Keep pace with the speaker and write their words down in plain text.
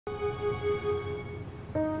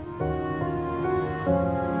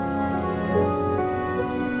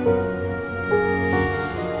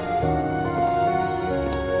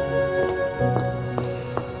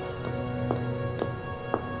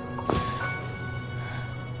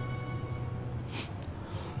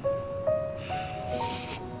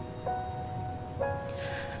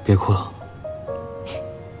别哭了，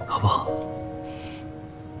好不好？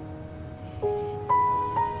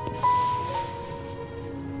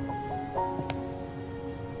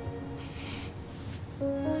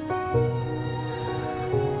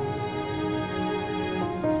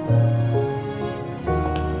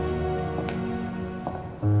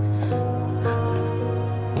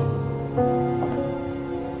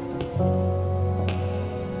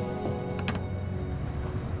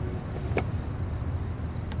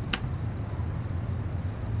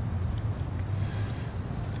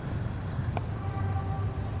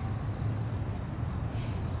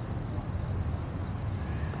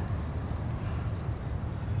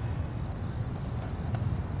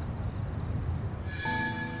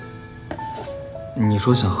你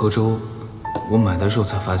说想喝粥，我买的时候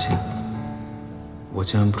才发现，我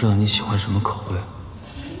竟然不知道你喜欢什么口味。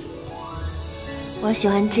我喜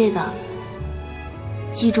欢这个，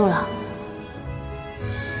记住了。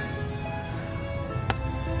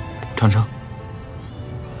尝尝，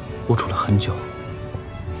我煮了很久，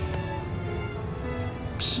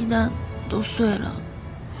皮蛋都碎了。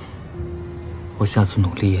我下次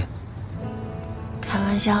努力。开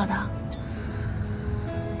玩笑的。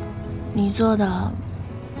你做的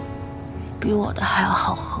比我的还要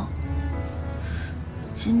好喝。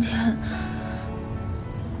今天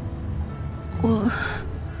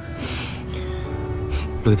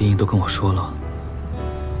陆丁都跟我说了，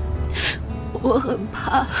我很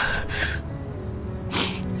怕，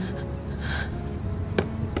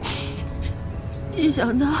一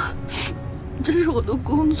想到这是我的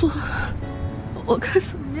工作，我该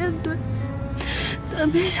怎么面对？但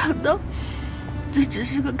没想到。这只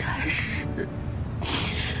是个开始。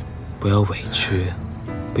不要委屈，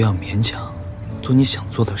不要勉强，做你想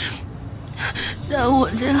做的事。但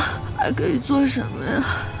我这样还可以做什么呀？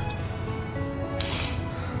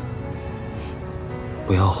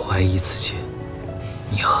不要怀疑自己，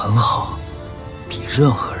你很好，比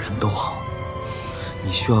任何人都好。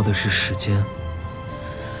你需要的是时间，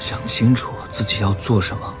想清楚自己要做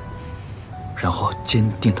什么，然后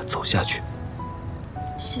坚定地走下去。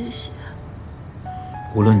谢谢。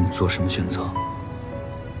无论你做什么选择，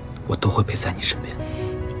我都会陪在你身边。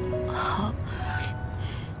好，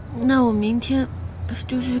那我明天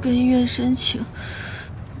就去跟医院申请，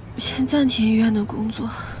先暂停医院的工作，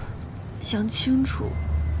想清楚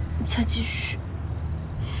再继续。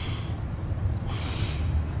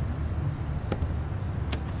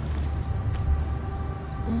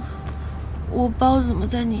我包怎么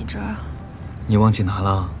在你这儿？你忘记拿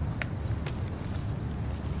了？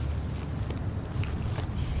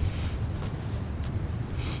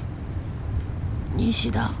你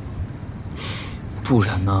洗的？不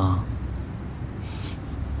然呢？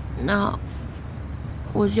那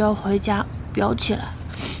我就要回家裱起来，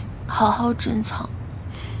好好珍藏。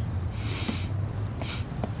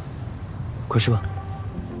快吃吧。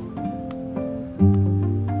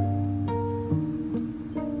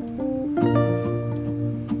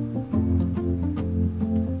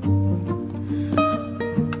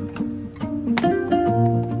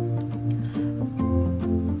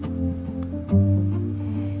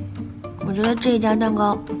我觉得这家蛋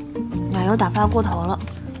糕奶油打发过头了。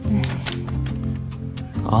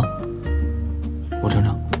啊？我尝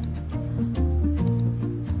尝。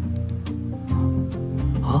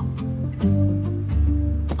啊？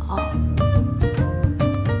哦。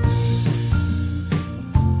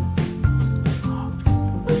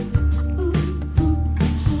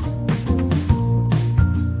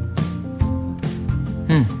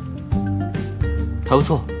还不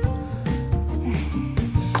错。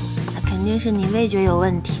肯定是你味觉有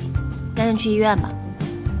问题，赶紧去医院吧。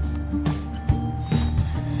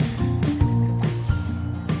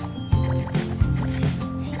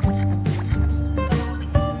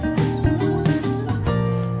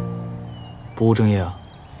不务正业啊！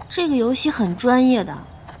这个游戏很专业的，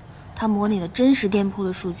它模拟了真实店铺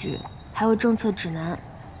的数据，还有政策指南。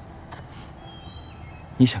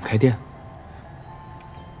你想开店？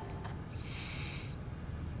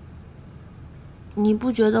你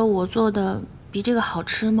不觉得我做的比这个好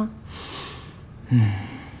吃吗？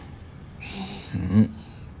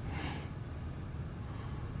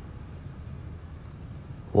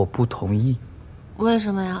我不同意。为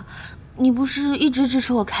什么呀？你不是一直支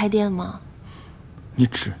持我开店吗？你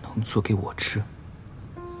只能做给我吃。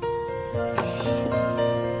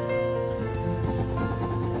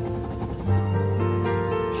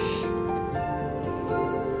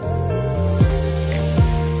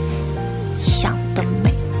想得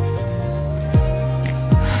美。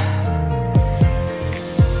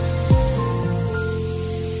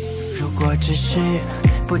如果只是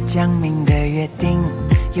不讲明的约定，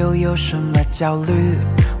又有什么焦虑？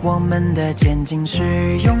我们的渐进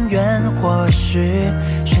是永远，或是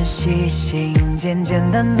习性简简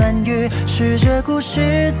的暖语，是这故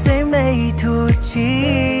事最美途径。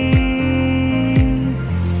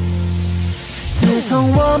自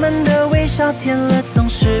从我们的微笑甜了，总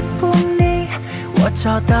是不腻。我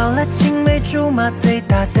找到了青梅竹马最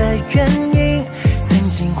大的原因。曾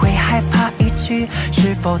经会害怕一句，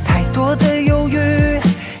是否太多的犹豫？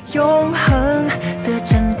永恒的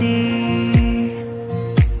真谛。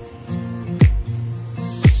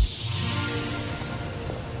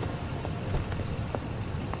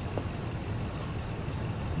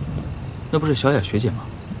那不是小雅学姐吗？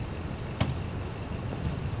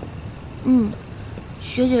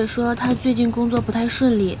学姐说她最近工作不太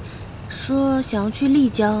顺利，说想要去丽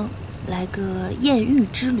江来个艳遇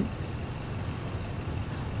之旅。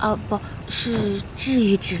不是治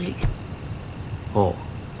愈之旅。哦。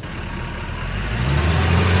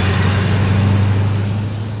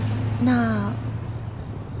那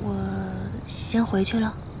我先回去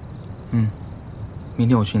了。明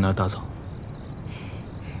天我去你那儿打扫。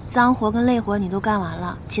脏活跟累活你都干完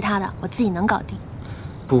了，其他的我自己能搞定。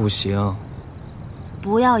不行。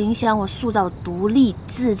不要影响我塑造独立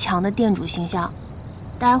自强的店主形象。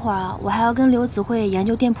待会儿啊，我还要跟刘子慧研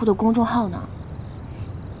究店铺的公众号呢。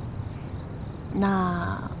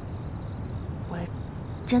那我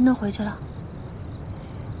真的回去了。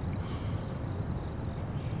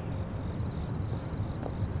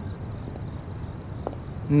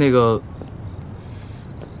那个，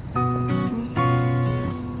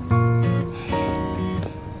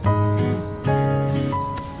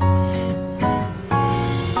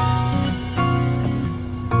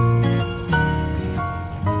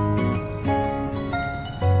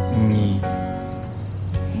你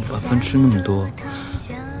晚饭吃那么多，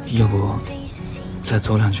要不再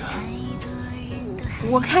走2圈？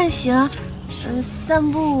我看行，散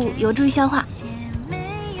步有助于消化。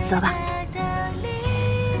走吧。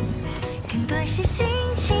是心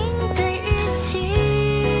情的日记，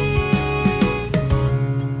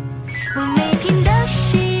我每天都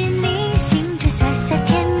是你醒着傻傻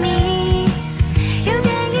甜蜜，有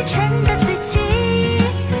点愚蠢的自己，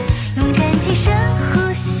勇敢起身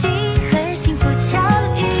呼吸和幸福巧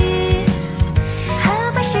遇，好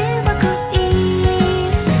吧是我故意，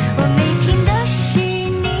我每天都是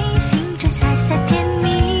你醒着傻傻甜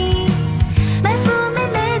蜜，满腹美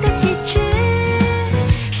美的结局，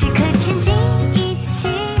时刻前进。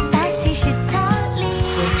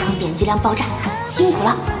微商点击量爆炸，辛苦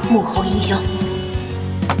了，幕后英雄。